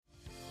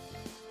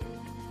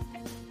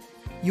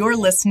You're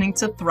listening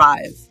to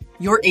Thrive,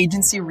 your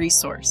agency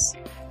resource,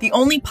 the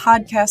only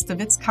podcast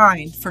of its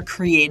kind for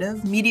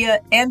creative, media,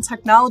 and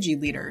technology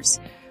leaders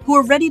who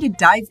are ready to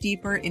dive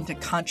deeper into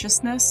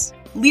consciousness,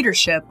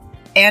 leadership,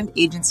 and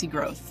agency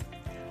growth.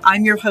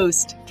 I'm your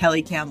host,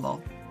 Kelly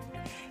Campbell.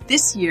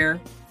 This year,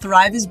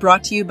 Thrive is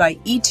brought to you by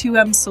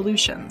E2M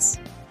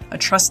Solutions, a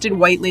trusted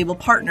white label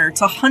partner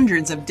to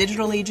hundreds of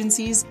digital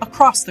agencies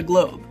across the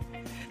globe.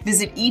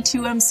 Visit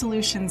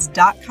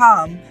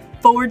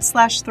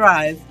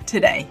e2msolutions.com/thrive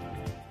today.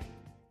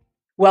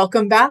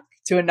 Welcome back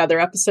to another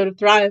episode of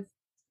Thrive.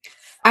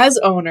 As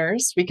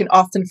owners, we can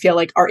often feel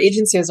like our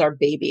agency is our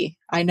baby.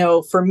 I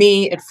know for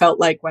me, it felt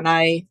like when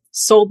I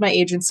sold my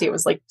agency, it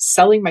was like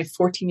selling my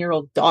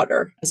 14-year-old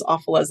daughter, as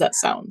awful as that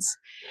sounds.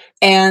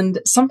 And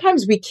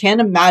sometimes we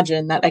can't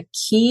imagine that a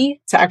key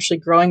to actually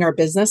growing our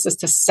business is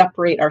to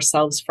separate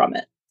ourselves from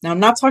it. Now, I'm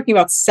not talking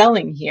about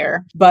selling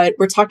here, but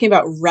we're talking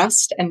about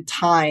rest and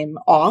time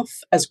off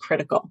as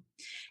critical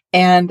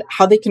and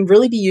how they can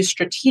really be used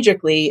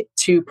strategically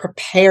to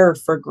prepare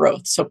for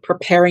growth. So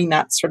preparing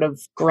that sort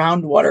of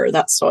groundwater,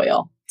 that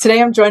soil.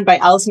 Today, I'm joined by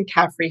Alyson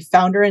Caffrey,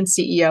 founder and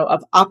CEO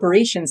of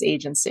Operations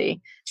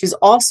Agency. She's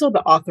also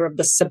the author of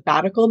The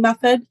Sabbatical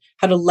Method,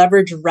 How to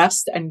Leverage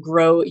Rest and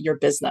Grow Your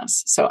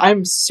Business. So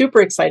I'm super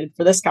excited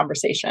for this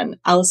conversation.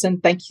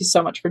 Alyson, thank you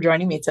so much for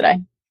joining me today.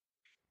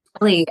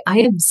 Kelly,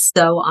 I am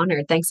so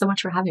honored. Thanks so much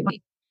for having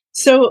me.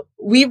 So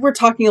we were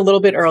talking a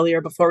little bit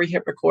earlier before we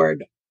hit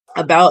record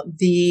about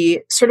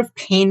the sort of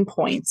pain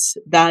points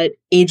that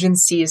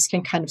agencies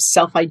can kind of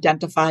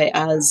self-identify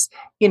as,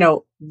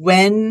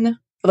 when,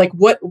 like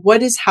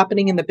what is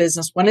happening in the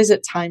business? When is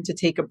it time to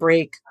take a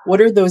break? What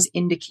are those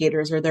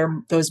indicators or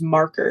those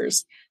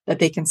markers that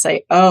they can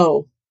say,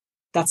 oh,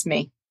 that's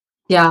me?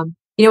 Yeah.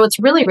 It's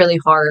really, really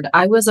hard.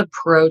 I was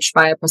approached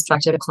by a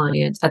prospective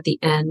client at the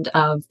end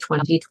of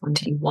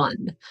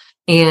 2021,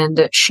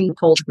 and she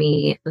told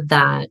me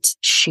that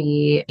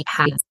she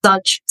had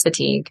such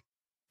fatigue.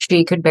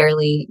 She could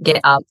barely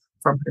get up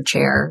from her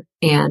chair,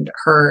 and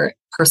her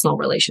personal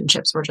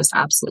relationships were just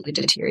absolutely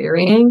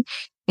deteriorating.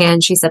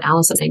 And she said,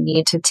 Alyson, I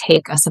need to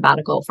take a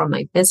sabbatical from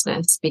my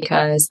business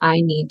because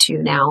I need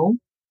to now,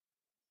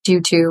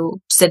 due to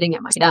sitting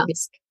at my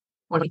desk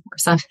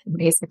 24/7,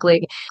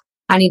 basically,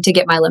 I need to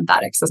get my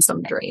lymphatic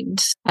system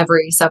drained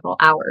every several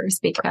hours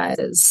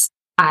because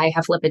I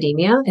have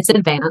lipidemia. It's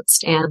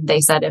advanced. And they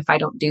said, if I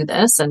don't do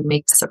this and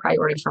make this a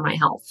priority for my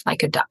health, I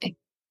could die.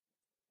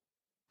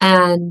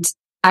 And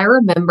I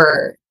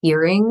remember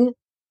hearing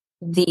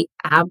the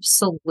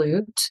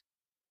absolute,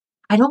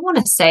 I don't want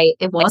to say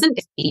it wasn't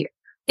fear.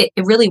 It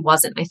really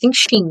wasn't. I think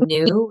she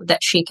knew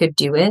that she could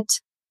do it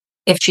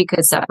if she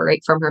could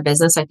separate from her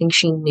business. I think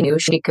she knew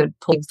she could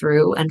pull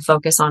through and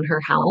focus on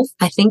her health.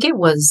 I think it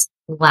was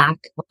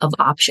lack of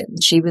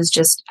options. She was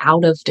just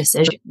out of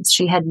decisions.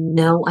 She had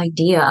no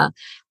idea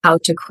how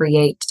to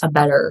create a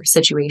better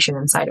situation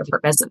inside of her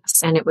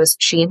business. And it was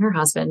she and her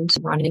husband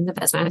running the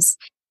business.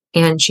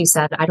 And she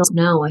said, I don't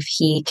know if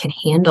he can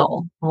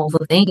handle all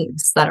the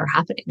things that are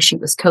happening. She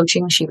was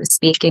coaching, she was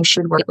speaking, she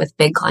would work with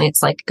big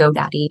clients like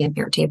GoDaddy and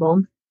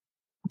Airtable.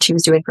 She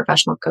was doing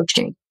professional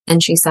coaching.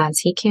 And she says,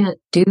 he can't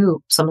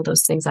do some of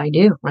those things I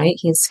do, right?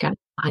 He's kind of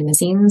behind the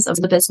scenes of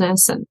the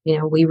business. And,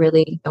 we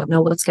really don't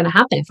know what's going to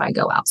happen if I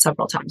go out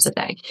several times a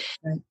day.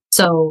 Right.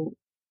 So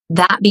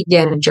that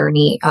began a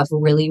journey of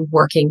really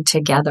working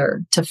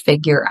together to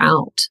figure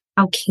out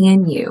how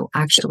can you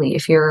actually,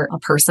 if you're a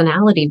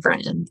personality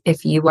brand,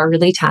 if you are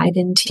really tied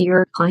into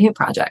your client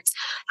projects,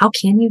 how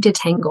can you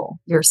detangle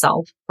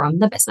yourself from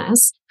the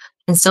business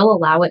and still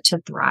allow it to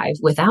thrive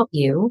without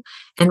you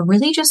and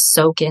really just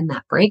soak in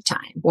that break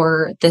time?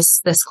 Or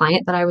this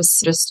client that I was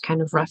just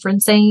kind of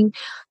referencing,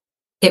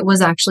 it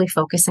was actually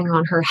focusing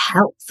on her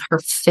health, her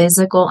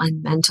physical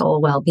and mental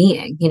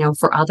well-being.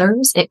 For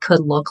others, it could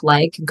look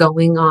like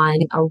going on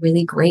a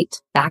really great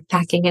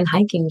backpacking and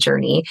hiking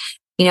journey.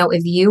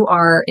 If you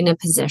are in a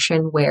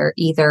position where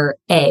either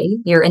A,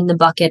 you're in the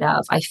bucket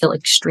of, I feel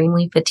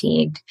extremely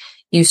fatigued,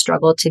 you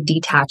struggle to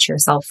detach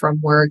yourself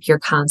from work, you're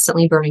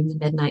constantly burning the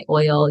midnight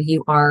oil,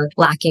 you are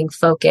lacking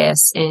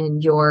focus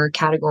in your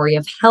category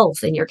of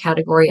health, in your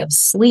category of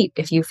sleep,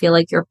 if you feel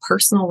like your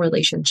personal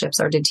relationships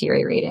are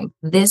deteriorating,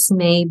 this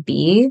may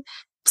be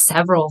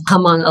several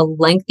among a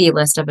lengthy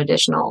list of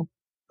additional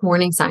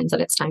warning signs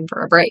that it's time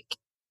for a break.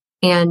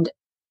 And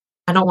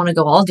I don't want to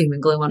go all doom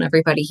and gloom on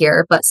everybody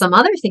here, but some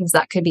other things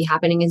that could be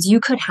happening is you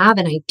could have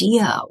an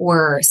idea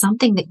or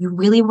something that you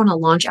really want to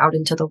launch out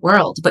into the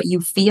world, but you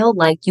feel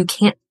like you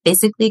can't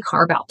physically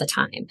carve out the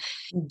time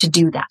to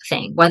do that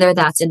thing. Whether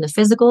that's in the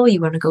physical,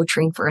 you want to go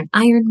train for an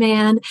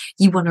Ironman,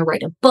 you want to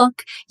write a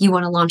book, you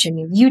want to launch a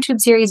new YouTube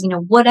series,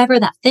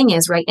 whatever that thing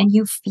is, right? And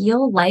you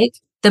feel like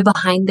the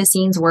behind the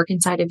scenes work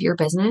inside of your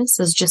business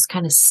is just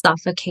kind of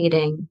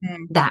suffocating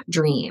that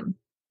dream,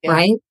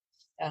 right?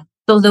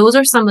 So those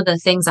are some of the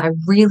things I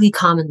really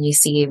commonly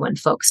see when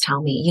folks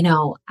tell me,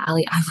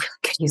 Allie, I really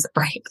could use a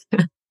break.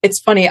 It's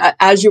funny,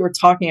 as you were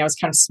talking, I was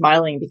kind of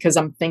smiling because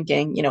I'm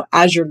thinking,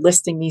 as you're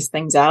listing these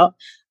things out,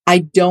 I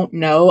don't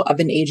know of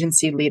an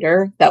agency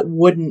leader that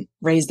wouldn't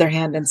raise their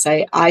hand and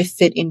say, I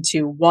fit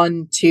into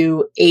 1,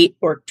 2, 8,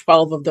 or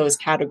 12 of those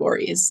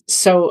categories.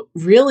 So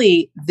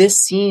really,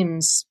 this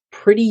seems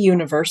pretty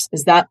universal.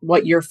 Is that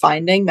what you're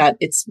finding, that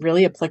it's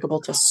really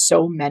applicable to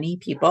so many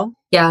people?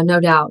 Yeah, no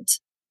doubt.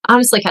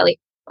 Honestly, Kelly,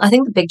 I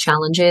think the big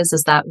challenge is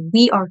that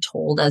we are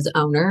told as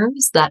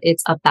owners that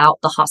it's about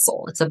the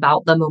hustle. It's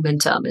about the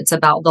momentum. It's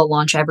about the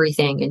launch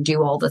everything and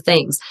do all the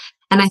things.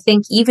 And I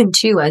think even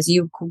too, as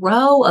you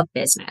grow a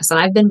business, and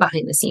I've been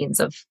behind the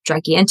scenes of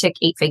gigantic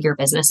 8-figure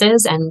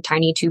businesses and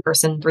tiny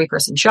 2-person,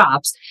 3-person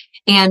shops.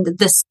 And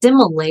the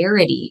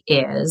similarity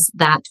is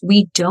that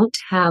we don't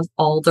have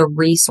all the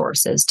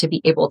resources to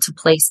be able to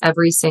place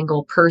every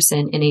single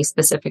person in a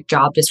specific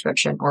job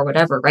description or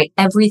whatever, right?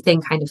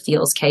 Everything kind of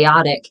feels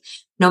chaotic,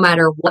 no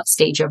matter what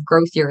stage of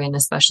growth you're in,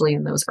 especially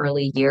in those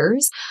early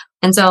years.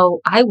 And so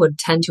I would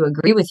tend to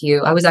agree with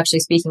you. I was actually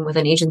speaking with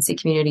an agency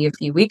community a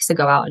few weeks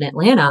ago out in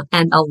Atlanta,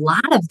 and a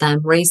lot of them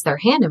raised their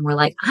hand and were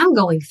like, I'm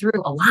going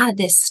through a lot of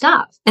this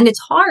stuff. And it's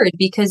hard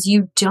because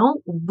you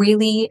don't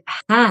really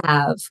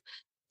have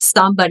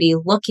somebody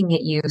looking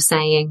at you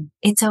saying,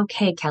 it's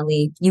okay,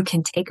 Kelly, you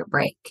can take a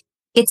break.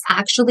 It's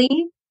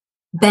actually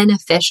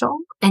beneficial,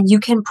 and you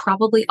can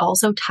probably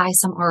also tie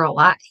some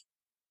ROI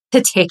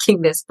to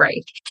taking this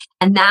break.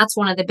 And that's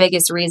one of the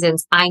biggest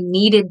reasons I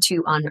needed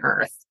to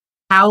unearth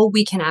how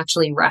we can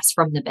actually rest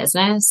from the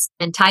business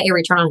and tie a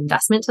return on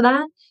investment to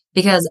that.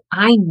 Because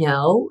I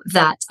know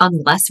that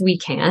unless we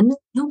can,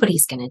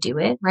 nobody's going to do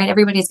it, right?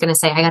 Everybody's going to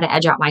say, I got to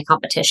edge out my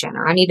competition,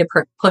 or I need to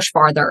push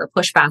farther or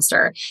push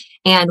faster.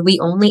 And we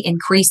only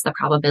increase the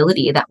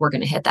probability that we're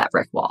going to hit that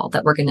brick wall,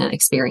 that we're going to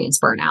experience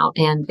burnout.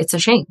 And it's a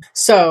shame.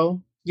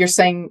 So you're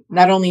saying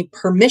not only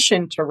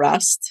permission to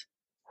rest,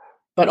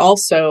 but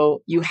also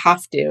you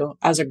have to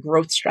as a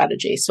growth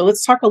strategy. So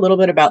let's talk a little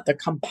bit about the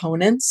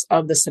components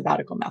of the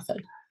sabbatical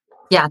method.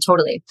 Yeah,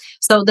 totally.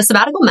 So the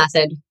sabbatical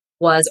method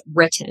was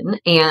written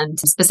and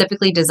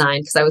specifically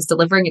designed because I was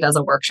delivering it as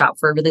a workshop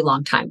for a really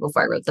long time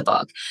before I wrote the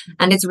book.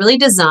 And it's really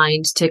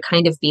designed to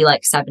kind of be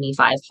like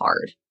 75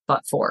 hard,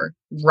 but for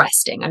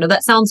resting. I know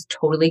that sounds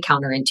totally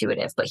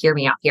counterintuitive, but hear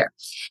me out here.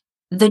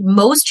 The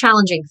most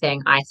challenging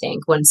thing, I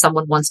think, when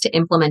someone wants to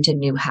implement a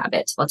new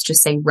habit, let's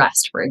just say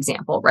rest, for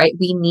example, right?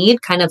 We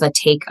need kind of a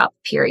take up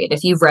period.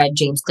 If you've read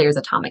James Clear's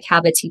Atomic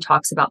Habits, he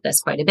talks about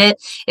this quite a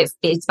bit. If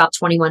it's about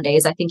 21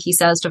 days, I think he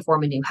says, to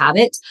form a new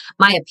habit.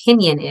 My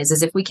opinion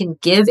is if we can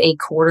give a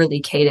quarterly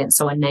cadence,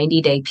 so a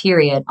 90-day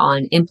period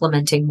on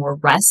implementing more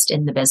rest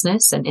in the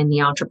business and in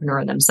the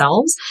entrepreneur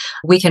themselves,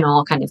 we can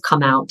all kind of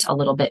come out a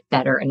little bit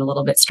better and a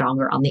little bit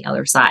stronger on the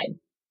other side.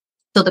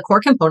 So the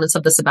core components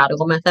of the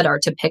sabbatical method are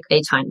to pick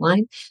a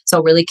timeline.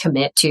 So really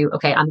commit to,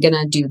 okay, I'm going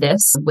to do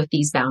this with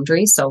these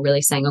boundaries. So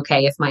really saying,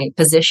 okay, if my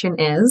position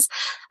is,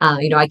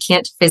 I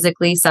can't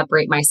physically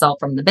separate myself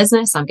from the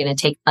business, I'm going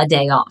to take a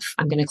day off.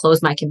 I'm going to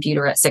close my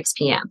computer at 6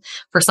 p.m.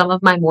 For some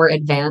of my more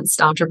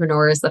advanced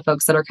entrepreneurs, the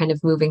folks that are kind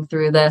of moving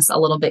through this a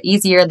little bit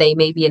easier, they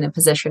may be in a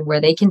position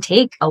where they can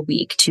take a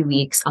week, 2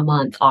 weeks, a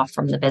month off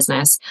from the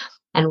business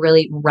and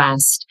really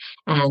rest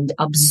and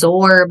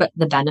absorb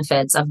the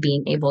benefits of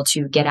being able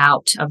to get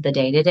out of the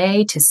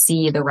day-to-day to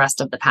see the rest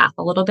of the path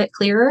a little bit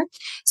clearer.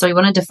 So we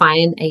want to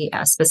define a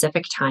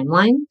specific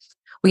timeline.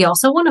 We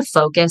also want to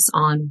focus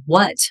on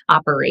what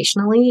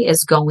operationally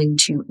is going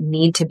to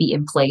need to be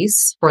in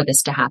place for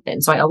this to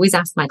happen. So I always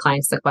ask my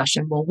clients the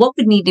question, well, what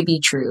would need to be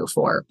true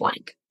for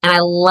blank? And I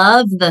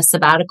love the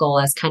sabbatical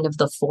as kind of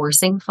the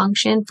forcing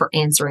function for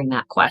answering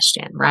that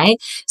question, right?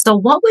 So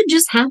what would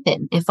just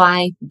happen if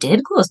I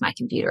did close my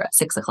computer at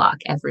 6 o'clock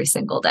every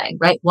single day,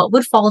 right? What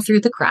would fall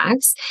through the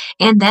cracks?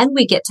 And then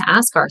we get to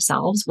ask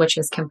ourselves, which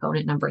is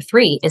component number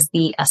 3, is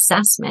the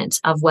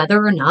assessment of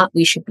whether or not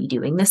we should be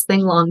doing this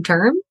thing long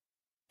term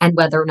and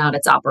whether or not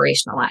it's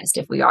operationalized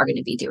if we are going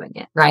to be doing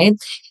it, right?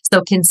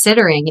 So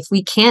considering if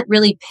we can't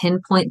really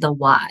pinpoint the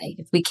why,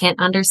 if we can't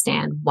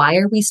understand why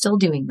are we still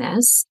doing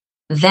this,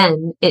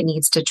 then it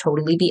needs to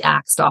totally be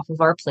axed off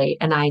of our plate.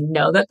 And I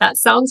know that that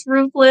sounds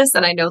ruthless.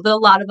 And I know that a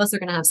lot of us are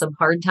going to have some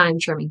hard time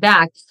trimming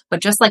back.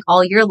 But just like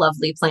all your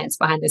lovely plants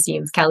behind the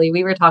scenes, Kelly,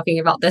 we were talking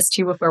about this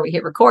too before we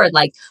hit record.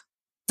 Like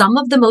some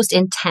of the most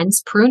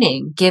intense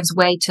pruning gives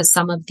way to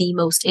some of the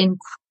most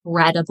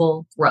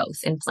incredible growth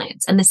in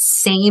plants. And the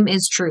same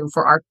is true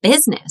for our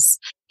business.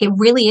 It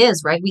really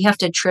is, right? We have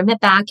to trim it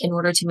back in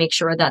order to make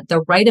sure that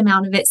the right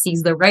amount of it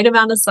sees the right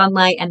amount of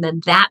sunlight, and then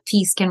that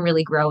piece can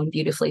really grow and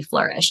beautifully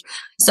flourish.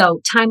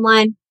 So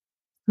timeline,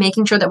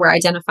 making sure that we're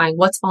identifying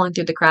what's falling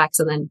through the cracks,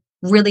 and then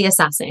really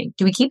assessing,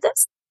 do we keep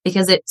this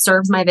because it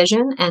serves my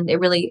vision and it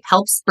really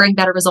helps bring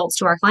better results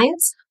to our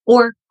clients?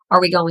 Or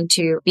are we going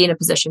to be in a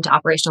position to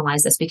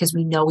operationalize this because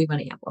we know we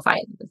want to amplify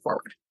it moving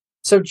forward?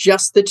 So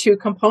just the 2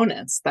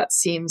 components, that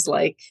seems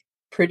like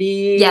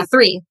pretty... Yeah,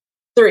 3.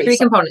 Three Three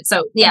components.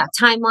 So yeah,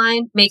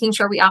 timeline, making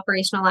sure we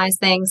operationalize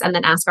things, and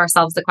then ask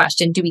ourselves the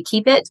question, do we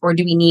keep it or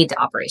do we need to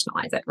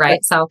operationalize it?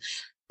 Right. So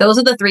Those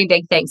are the three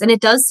big things. And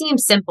it does seem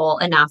simple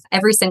enough.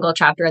 Every single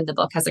chapter in the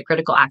book has a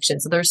critical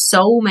action. So there's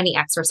so many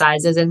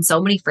exercises and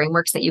so many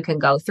frameworks that you can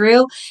go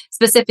through,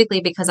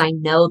 specifically because I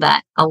know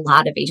that a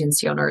lot of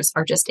agency owners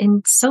are just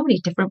in so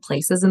many different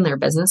places in their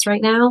business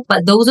right now.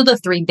 But those are the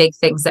three big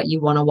things that you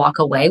want to walk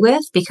away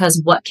with, because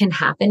what can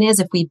happen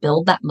is if we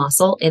build that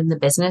muscle in the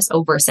business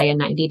over, say, a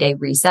 90-day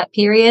reset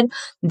period,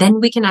 then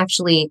we can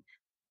actually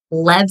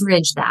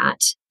leverage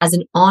that as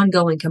an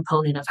ongoing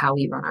component of how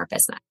we run our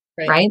business,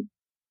 right?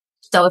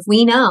 So if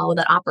we know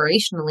that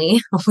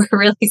operationally we're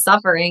really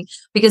suffering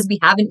because we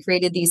haven't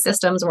created these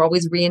systems, we're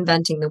always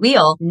reinventing the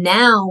wheel.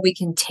 Now we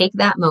can take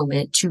that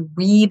moment to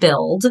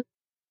rebuild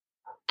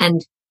and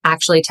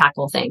actually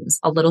tackle things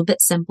a little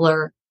bit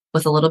simpler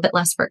with a little bit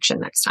less friction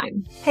next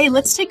time. Hey,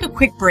 let's take a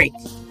quick break.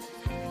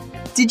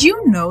 Did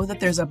you know that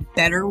there's a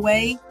better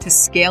way to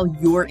scale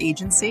your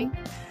agency?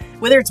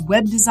 Whether it's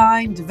web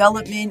design,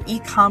 development,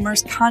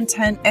 e-commerce,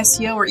 content,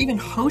 SEO, or even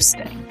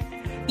hosting,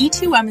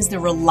 E2M is the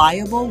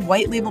reliable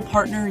white label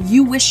partner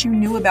you wish you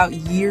knew about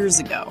years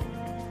ago.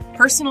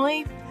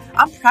 Personally,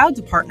 I'm proud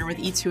to partner with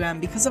E2M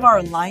because of our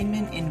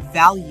alignment in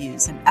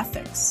values and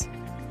ethics.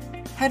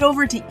 Head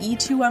over to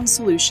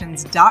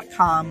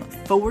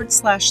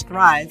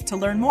e2msolutions.com/thrive to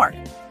learn more.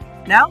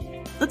 Now,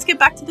 let's get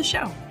back to the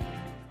show.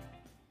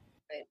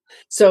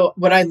 So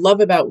what I love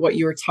about what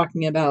you were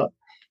talking about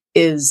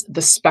is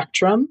the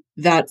spectrum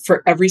that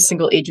for every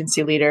single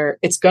agency leader,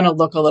 it's going to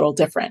look a little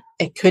different.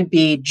 It could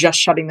be just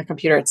shutting the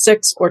computer at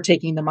 6 or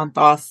taking the month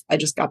off. I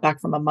just got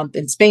back from a month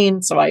in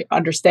Spain, so I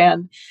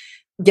understand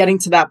getting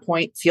to that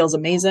point feels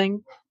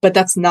amazing, but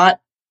that's not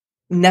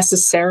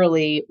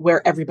necessarily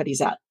where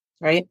everybody's at,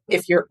 right?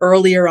 If you're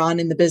earlier on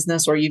in the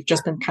business or you've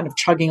just been kind of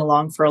chugging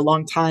along for a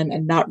long time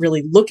and not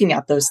really looking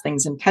at those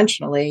things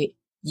intentionally,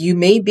 you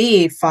may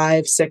be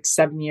 5, 6,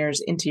 7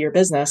 years into your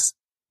business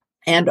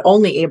and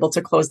only able to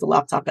close the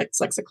laptop at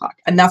 6 o'clock.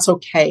 And that's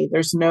okay.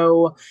 There's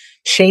no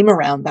shame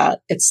around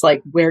that. It's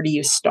like, where do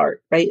you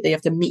start, right? You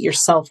have to meet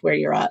yourself where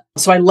you're at.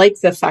 So I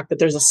like the fact that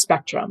there's a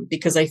spectrum,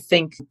 because I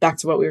think back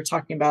to what we were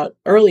talking about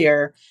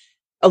earlier,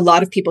 a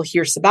lot of people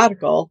hear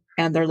sabbatical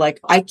and they're like,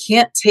 I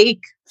can't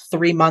take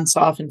 3 months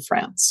off in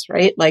France,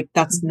 right? Like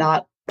that's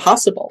not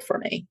possible for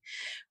me.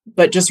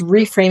 But just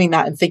reframing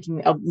that and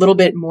thinking a little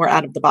bit more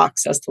out of the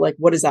box as to like,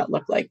 what does that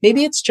look like?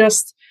 Maybe it's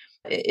just,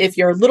 if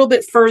you're a little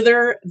bit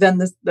further than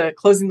the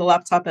closing the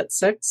laptop at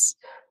 6,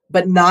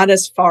 but not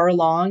as far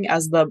along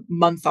as the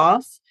month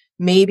off,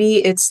 maybe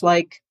it's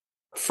like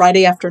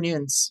Friday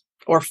afternoons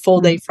or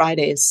full day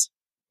Fridays,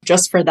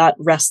 just for that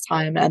rest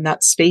time and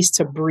that space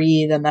to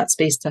breathe and that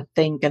space to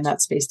think and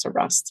that space to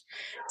rest.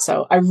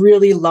 So I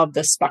really love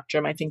this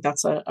spectrum. I think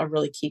that's a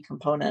really key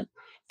component.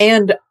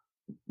 And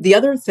the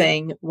other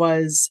thing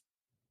was,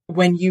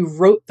 when you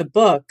wrote the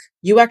book,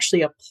 you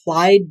actually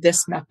applied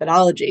this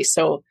methodology.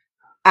 So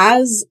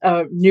as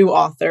a new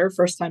author,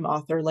 first-time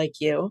author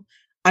like you,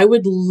 I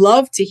would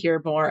love to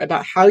hear more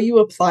about how you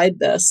applied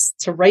this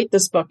to write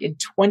this book in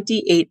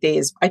 28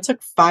 days. I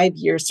took 5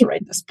 years to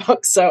write this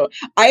book. So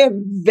I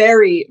am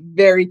very,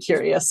 very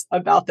curious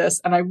about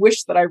this. And I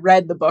wish that I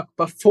read the book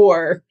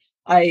before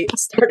I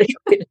started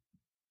writing.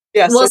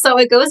 Yeah, well, so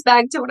it goes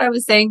back to what I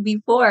was saying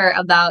before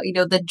about,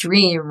 the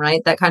dream,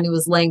 right? That kind of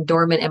was laying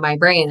dormant in my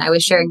brain. I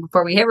was sharing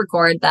before we hit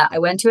record that I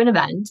went to an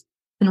event,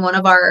 and one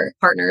of our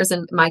partners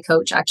and my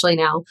coach actually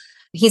now,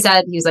 he was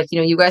like,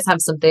 you guys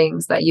have some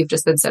things that you've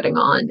just been sitting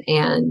on,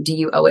 and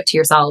you owe it to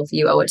yourself.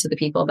 You owe it to the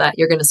people that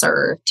you're going to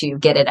serve to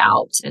get it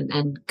out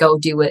and go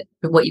do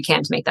what you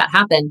can to make that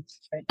happen.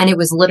 Right. And it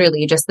was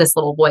literally just this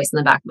little voice in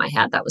the back of my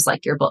head that was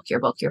like, your book, your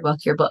book, your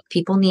book, your book.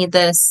 People need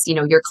this.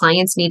 Your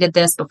clients needed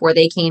this before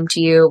they came to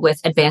you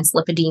with advanced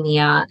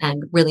lipidemia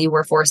and really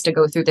were forced to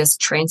go through this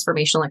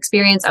transformational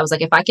experience. I was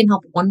like, if I can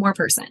help one more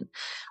person,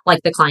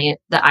 like the client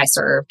that I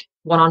served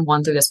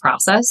one-on-one through this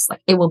process,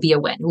 like it will be a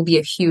win. It will be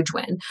a huge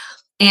win.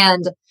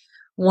 And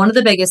one of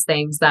the biggest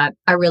things that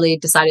I really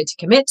decided to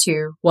commit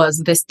to was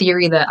this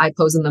theory that I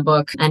pose in the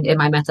book and in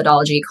my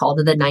methodology called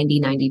the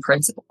 90-90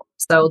 principle.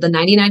 So the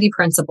 90-90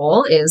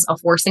 principle is a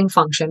forcing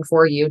function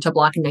for you to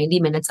block 90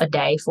 minutes a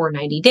day for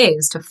 90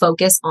 days to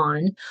focus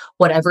on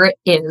whatever it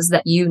is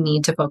that you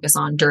need to focus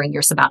on during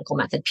your sabbatical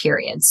method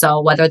period.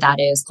 So whether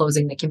that is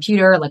closing the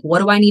computer, like what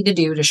do I need to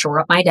do to shore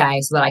up my day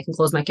so that I can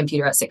close my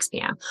computer at 6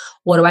 p.m.?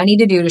 What do I need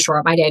to do to shore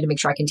up my day to make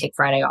sure I can take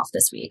Friday off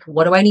this week?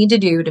 What do I need to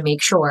do to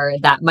make sure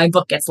that my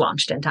book gets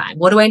launched in time?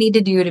 What do I need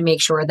to do to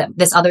make sure that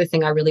this other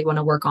thing I really want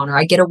to work on, or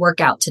I get a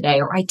workout today,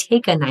 or I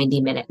take a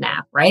 90-minute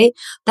nap, right?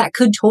 That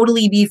could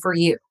totally be for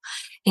you.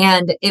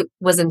 And it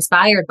was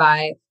inspired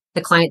by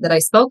the client that I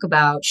spoke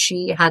about.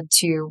 She had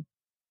to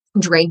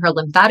drain her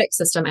lymphatic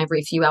system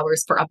every few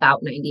hours for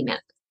about 90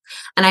 minutes.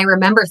 And I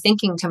remember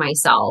thinking to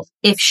myself,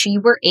 if she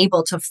were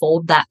able to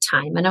fold that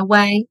time in a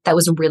way that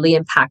was really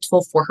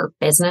impactful for her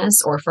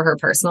business or for her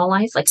personal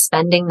life, like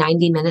spending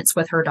 90 minutes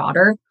with her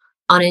daughter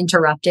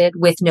uninterrupted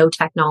with no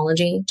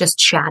technology, just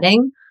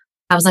chatting,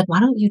 I was like, why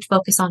don't you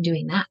focus on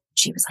doing that?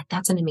 She was like,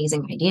 that's an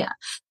amazing idea.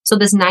 So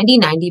this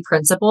 90-90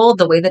 principle,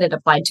 the way that it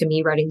applied to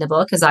me writing the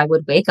book is I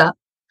would wake up,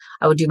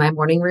 I would do my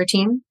morning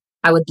routine,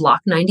 I would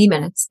block 90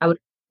 minutes. I would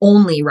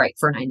only write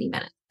for 90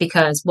 minutes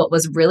because what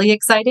was really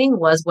exciting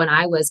was when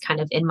I was kind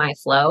of in my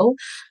flow,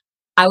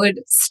 I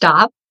would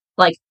stop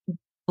like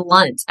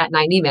blunt at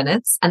 90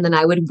 minutes and then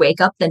I would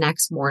wake up the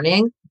next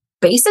morning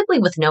basically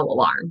with no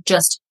alarm,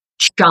 just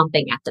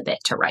chomping at the bit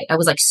to write. I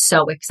was like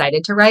so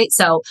excited to write.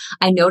 So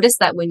I noticed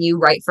that when you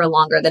write for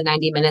longer than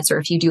 90 minutes, or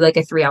if you do like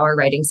a 3-hour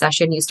writing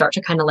session, you start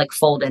to kind of like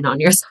fold in on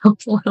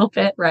yourself a little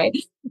bit, right?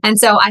 And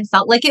so I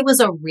felt like it was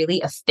a really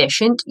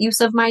efficient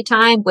use of my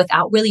time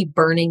without really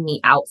burning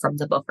me out from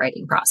the book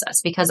writing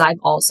process. Because I've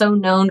also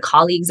known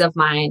colleagues of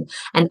mine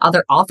and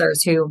other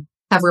authors who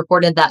have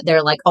reported that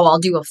they're like, oh, I'll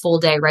do a full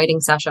day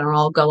writing session or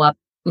I'll go up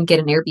and get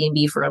an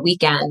Airbnb for a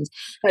weekend.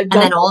 And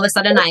then all of a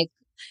sudden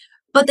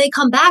but they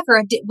come back,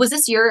 or was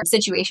this your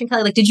situation,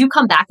 Kelly? Like, did you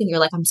come back and you're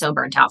like, I'm so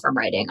burnt out from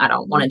writing. I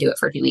don't want to do it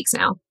for a few weeks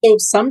now. So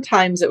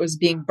sometimes it was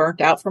being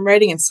burnt out from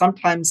writing and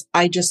sometimes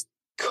I just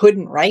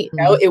couldn't write.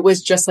 You know? It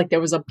was just like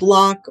there was a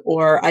block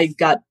or I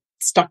got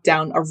stuck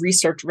down a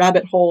research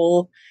rabbit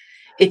hole.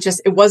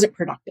 It wasn't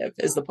productive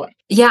is the point.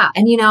 Yeah.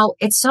 And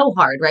it's so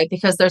hard, right?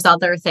 Because there's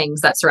other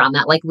things that surround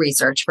that, like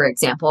research, for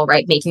example,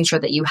 right? Making sure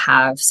that you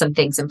have some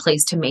things in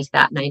place to make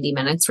that 90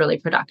 minutes really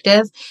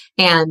productive.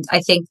 And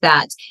I think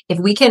that if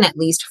we can at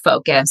least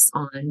focus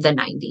on the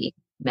 90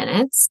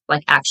 minutes,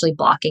 like actually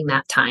blocking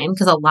that time,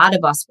 because a lot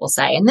of us will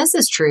say, and this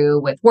is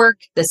true with work,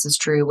 this is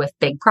true with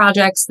big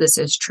projects, this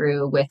is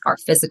true with our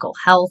physical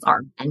health,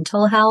 our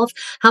mental health.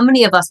 How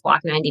many of us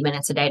block 90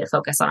 minutes a day to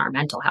focus on our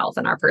mental health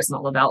and our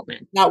personal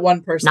development? Not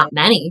one person. Not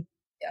many.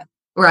 Yeah.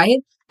 Right.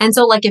 And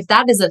so like, if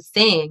that is a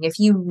thing, if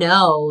you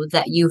know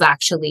that you've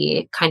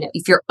actually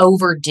if you're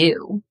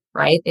overdue,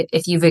 right?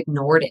 If you've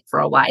ignored it for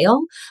a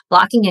while,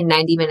 blocking in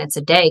 90 minutes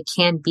a day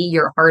can be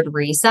your hard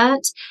reset.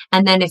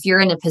 And then if you're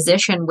in a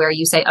position where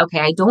you say, okay,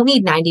 I don't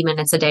need 90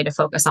 minutes a day to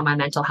focus on my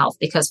mental health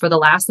because for the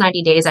last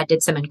 90 days, I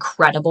did some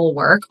incredible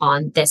work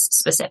on this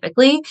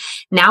specifically.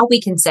 Now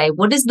we can say,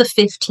 what is the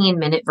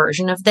 15-minute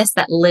version of this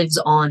that lives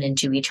on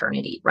into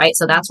eternity, right?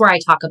 So that's where I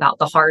talk about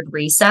the hard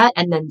reset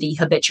and then the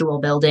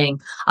habitual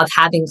building of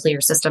having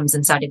clear systems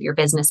inside of your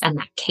business and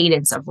that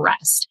cadence of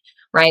rest,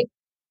 right?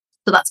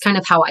 So that's kind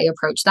of how I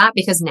approach that,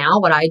 because now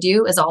what I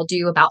do is I'll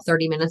do about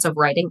 30 minutes of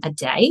writing a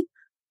day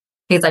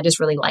because I just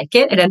really like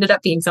it. It ended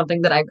up being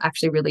something that I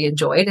actually really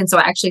enjoyed. And so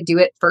I actually do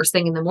it first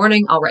thing in the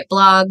morning. I'll write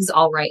blogs,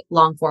 I'll write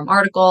long form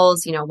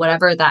articles,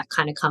 whatever that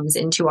kind of comes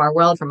into our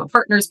world from a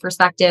partner's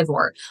perspective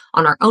or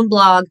on our own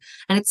blog.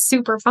 And it's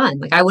super fun.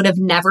 Like I would have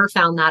never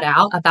found that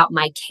out about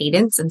my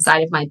cadence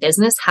inside of my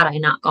business had I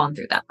not gone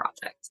through that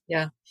project.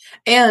 Yeah.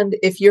 And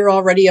if you're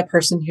already a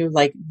person who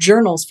like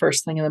journals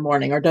first thing in the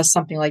morning or does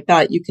something like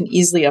that, you can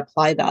easily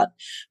apply that.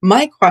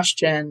 My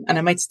question, and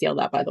I might steal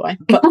that by the way,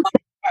 but my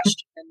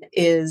question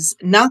is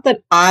not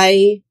that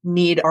I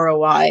need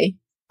ROI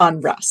on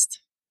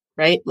rest,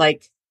 right?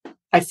 Like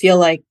I feel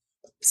like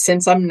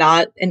since I'm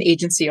not an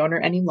agency owner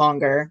any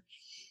longer,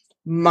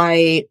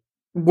 my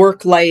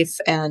work life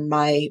and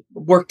my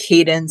work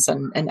cadence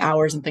and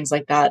hours and things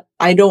like that,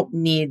 I don't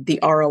need the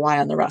ROI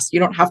on the rest. You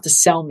don't have to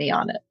sell me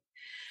on it.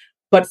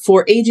 But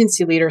for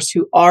agency leaders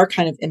who are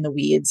kind of in the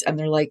weeds and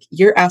they're like,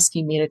 you're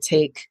asking me to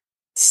take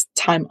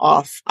time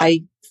off.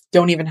 I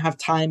don't even have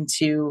time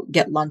to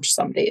get lunch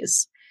some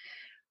days.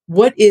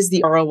 What is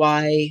the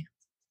ROI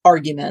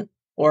argument,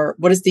 or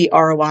what is the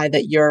ROI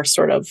that you're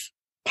sort of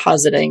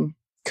positing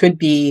could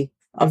be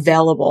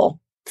available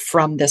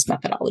from this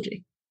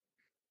methodology?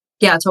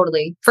 Yeah,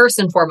 totally. First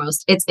and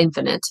foremost, it's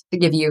infinite, to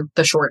give you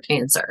the short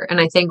answer.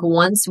 And I think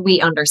once we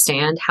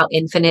understand how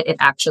infinite it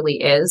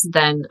actually is,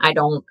 then I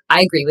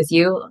agree with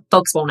you.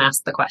 Folks won't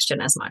ask the question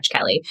as much,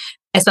 Kelly,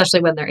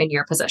 especially when they're in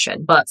your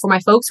position. But for my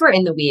folks who are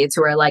in the weeds,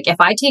 who are like, if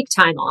I take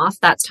time off,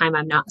 that's time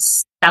I'm not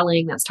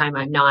selling. That's time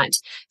I'm not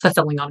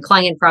fulfilling on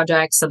client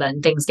projects. So then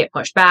things get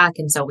pushed back.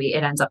 And so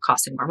it ends up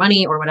costing more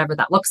money or whatever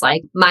that looks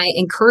like. My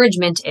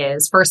encouragement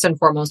is first and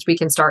foremost, we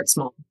can start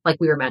small, like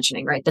we were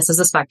mentioning, right? This is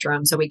a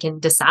spectrum. So we can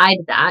decide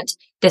that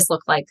this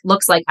looks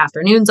like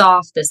afternoons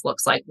off. This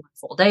looks like one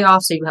full day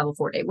off. So you have a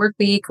 4-day work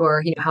week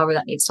or, however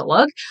that needs to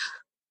look.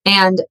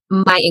 And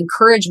my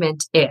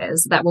encouragement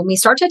is that when we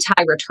start to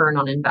tie return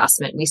on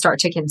investment, we start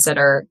to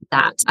consider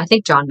that. I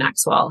think John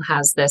Maxwell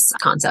has this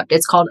concept.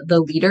 It's called the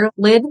leader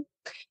lid.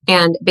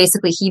 And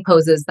basically he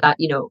poses that,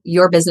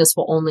 your business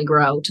will only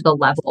grow to the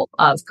level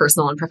of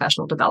personal and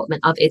professional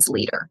development of its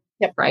leader.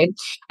 Yep. Right.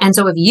 And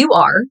so if you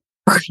are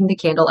burning the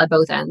candle at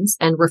both ends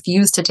and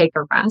refuse to take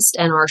a rest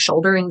and are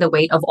shouldering the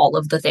weight of all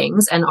of the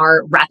things and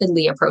are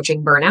rapidly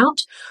approaching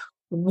burnout,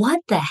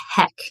 what the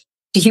heck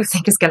do you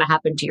think is going to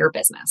happen to your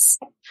business,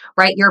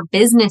 right? Your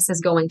business is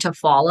going to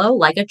follow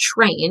like a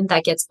train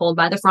that gets pulled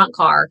by the front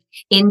car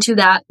into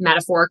that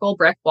metaphorical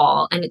brick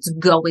wall, and it's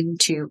going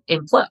to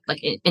implode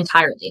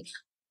entirely.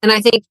 And I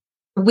think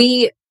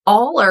we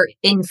all are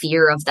in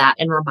fear of that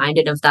and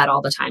reminded of that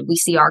all the time. We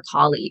see our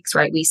colleagues,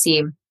 right? We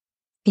see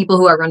people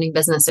who are running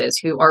businesses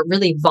who are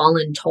really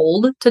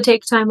voluntold to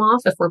take time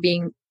off, if we're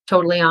being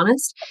totally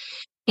honest.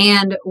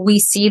 And we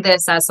see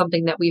this as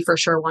something that we for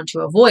sure want to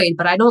avoid,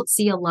 but I don't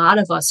see a lot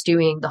of us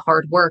doing the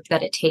hard work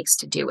that it takes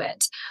to do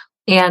it.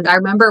 And I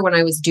remember when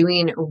I was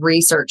doing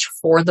research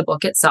for the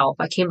book itself,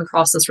 I came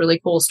across this really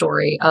cool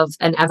story of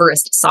an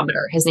Everest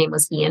summiter. His name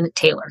was Ian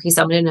Taylor. He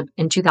summited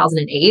in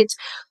 2008.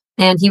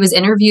 And he was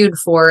interviewed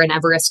for an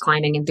Everest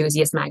climbing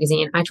enthusiast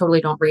magazine. I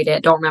totally don't read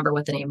it, don't remember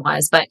what the name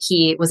was, but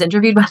he was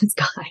interviewed by this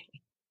guy.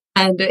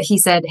 And he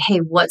said, hey,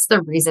 what's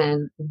the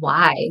reason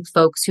why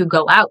folks who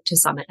go out to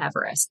summit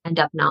Everest end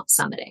up not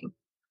summiting?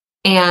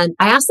 And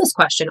I ask this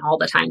question all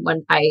the time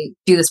when I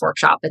do this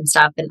workshop and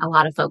stuff. And a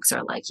lot of folks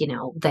are like,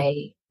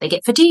 they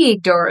get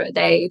fatigued, or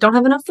they don't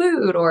have enough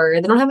food, or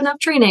they don't have enough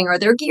training, or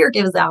their gear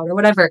gives out, or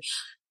whatever.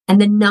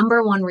 And the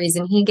number one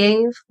reason he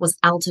gave was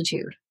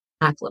altitude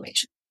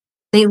acclimation.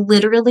 They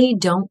literally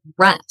don't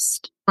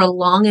rest for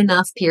long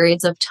enough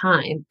periods of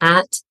time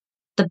at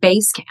the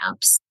base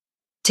camps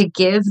to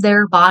give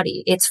their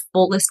body its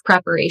fullest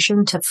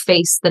preparation to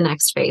face the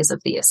next phase of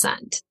the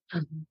ascent.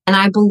 Mm-hmm. And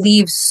I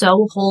believe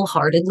so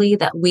wholeheartedly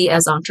that we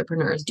as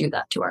entrepreneurs do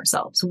that to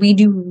ourselves. We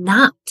do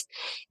not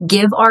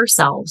give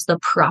ourselves the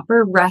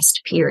proper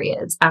rest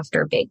periods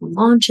after big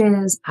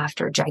launches,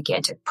 after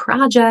gigantic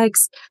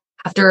projects,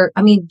 after,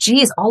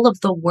 all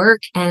of the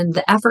work and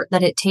the effort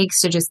that it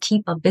takes to just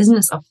keep a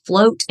business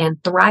afloat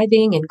and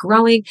thriving and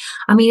growing.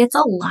 It's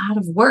a lot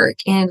of work,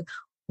 and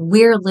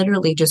we're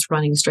literally just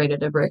running straight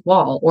at a brick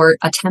wall or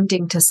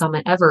attempting to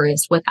summit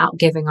Everest without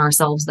giving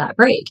ourselves that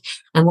break.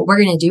 And what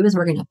we're going to do is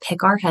we're going to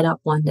pick our head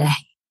up one day.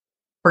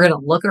 We're going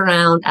to look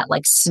around at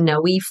like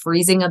snowy,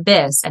 freezing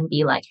abyss and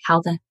be like, how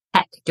the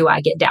heck do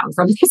I get down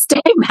from this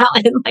dang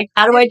mountain? Like,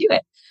 how do I do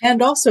it?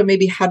 And also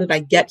maybe, how did I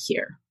get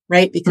here?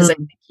 Right? Because I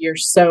think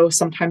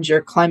sometimes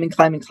you're climbing,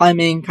 kind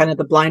of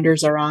the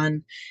blinders are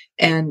on,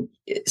 and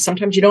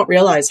sometimes you don't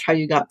realize how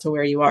you got to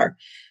where you are.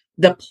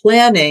 The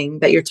planning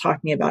that you're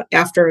talking about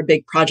after a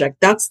big project,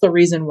 that's the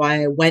reason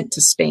why I went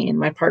to Spain.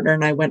 My partner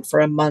and I went for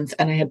a month,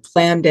 and I had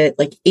planned it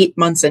like 8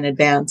 months in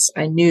advance.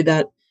 I knew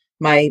that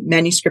my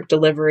manuscript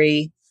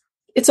delivery,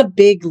 it's a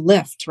big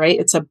lift, right?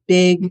 It's a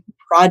big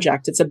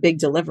project. It's a big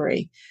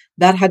delivery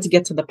that had to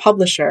get to the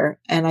publisher.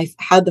 And I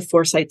had the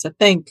foresight to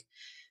think,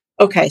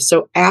 okay,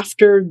 so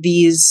after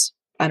these,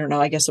 I don't know,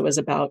 I guess it was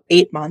about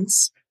 8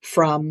 months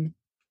from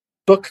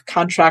book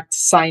contract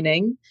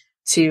signing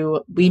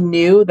to, we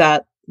knew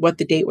that what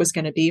the date was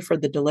going to be for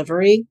the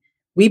delivery.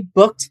 We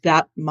booked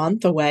that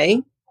month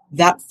away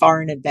that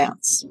far in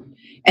advance.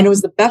 And it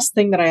was the best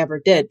thing that I ever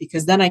did,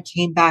 because then I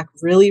came back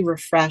really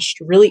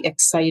refreshed, really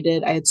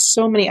excited. I had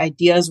so many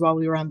ideas while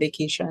we were on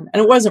vacation,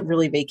 and it wasn't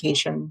really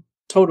vacation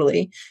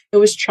totally. It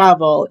was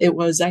travel.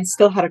 I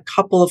still had a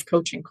couple of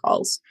coaching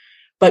calls.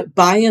 But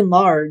by and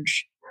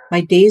large,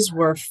 my days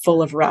were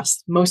full of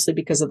rest, mostly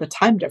because of the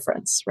time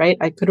difference, right?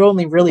 I could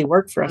only really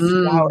work for a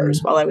few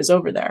hours while I was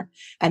over there.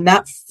 And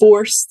that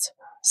forced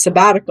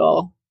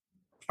sabbatical,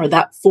 or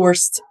that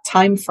forced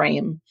time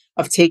frame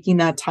of taking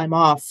that time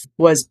off,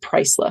 was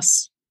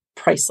priceless.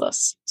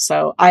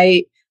 So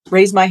I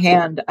raise my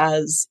hand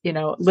as,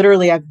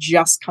 literally I've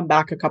just come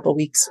back a couple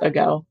weeks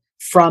ago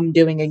from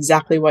doing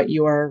exactly what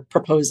you are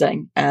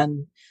proposing.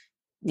 And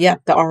yeah,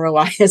 the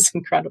ROI is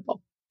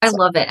incredible. I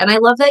love it. And I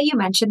love that you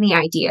mentioned the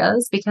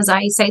ideas, because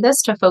I say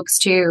this to folks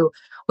too.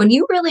 When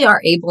you really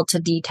are able to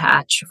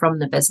detach from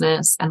the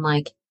business and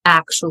like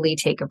actually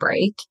take a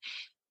break,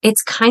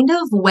 it's kind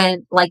of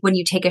when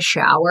you take a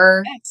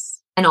shower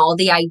and all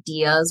the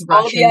ideas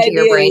rush into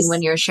your brain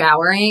when you're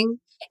showering.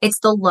 It's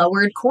the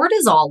lowered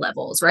cortisol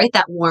levels, right?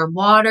 That warm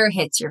water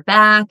hits your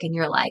back and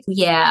you're like,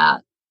 yeah,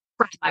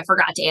 I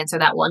forgot to answer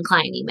that one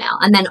client email.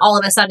 And then all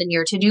of a sudden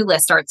your to-do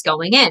list starts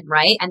going in,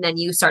 right? And then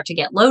you start to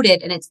get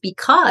loaded, and it's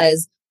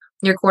because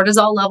your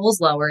cortisol level's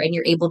lower and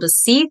you're able to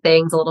see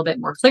things a little bit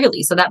more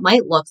clearly. So that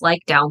might look like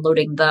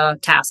downloading the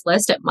task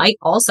list. It might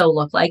also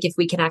look like, if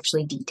we can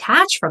actually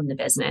detach from the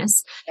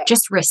business,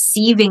 just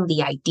receiving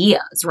the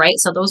ideas, right?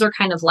 So those are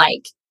kind of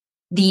like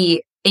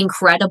the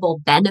incredible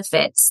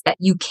benefits that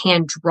you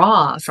can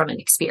draw from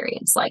an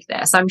experience like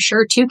this. I'm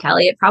sure too,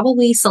 Kelly, it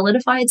probably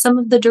solidified some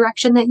of the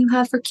direction that you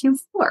have for Q4,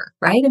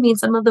 right?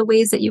 Some of the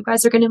ways that you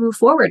guys are going to move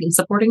forward in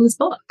supporting this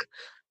book.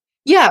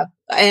 Yeah.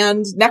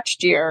 And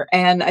next year.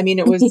 And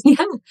it was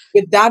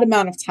with that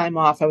amount of time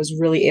off, I was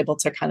really able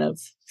to kind of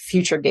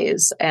future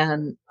gaze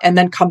and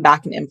then come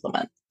back and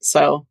implement.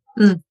 So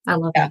I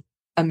love that.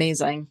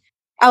 Amazing.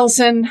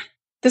 Alyson,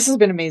 this has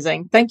been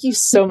amazing. Thank you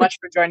so much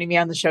for joining me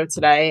on the show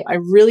today. I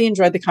really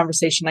enjoyed the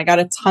conversation. I got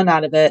a ton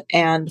out of it.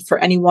 And for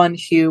anyone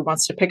who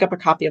wants to pick up a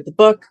copy of the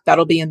book,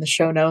 that'll be in the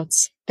show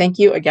notes. Thank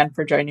you again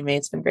for joining me.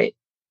 It's been great.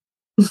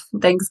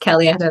 Thanks,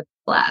 Kelly. I had a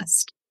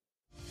blast.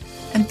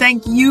 And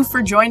thank you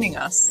for joining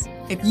us.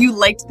 If you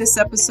liked this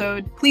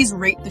episode, please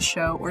rate the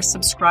show or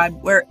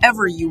subscribe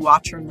wherever you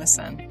watch or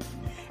listen.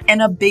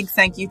 And a big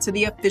thank you to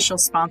the official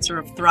sponsor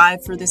of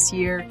Thrive for this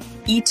year,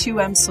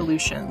 E2M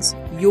Solutions,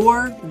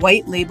 your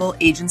white label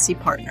agency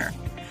partner.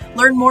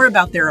 Learn more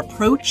about their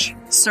approach,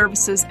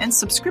 services, and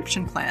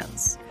subscription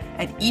plans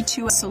at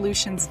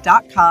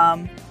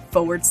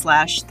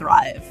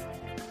e2solutions.com/thrive.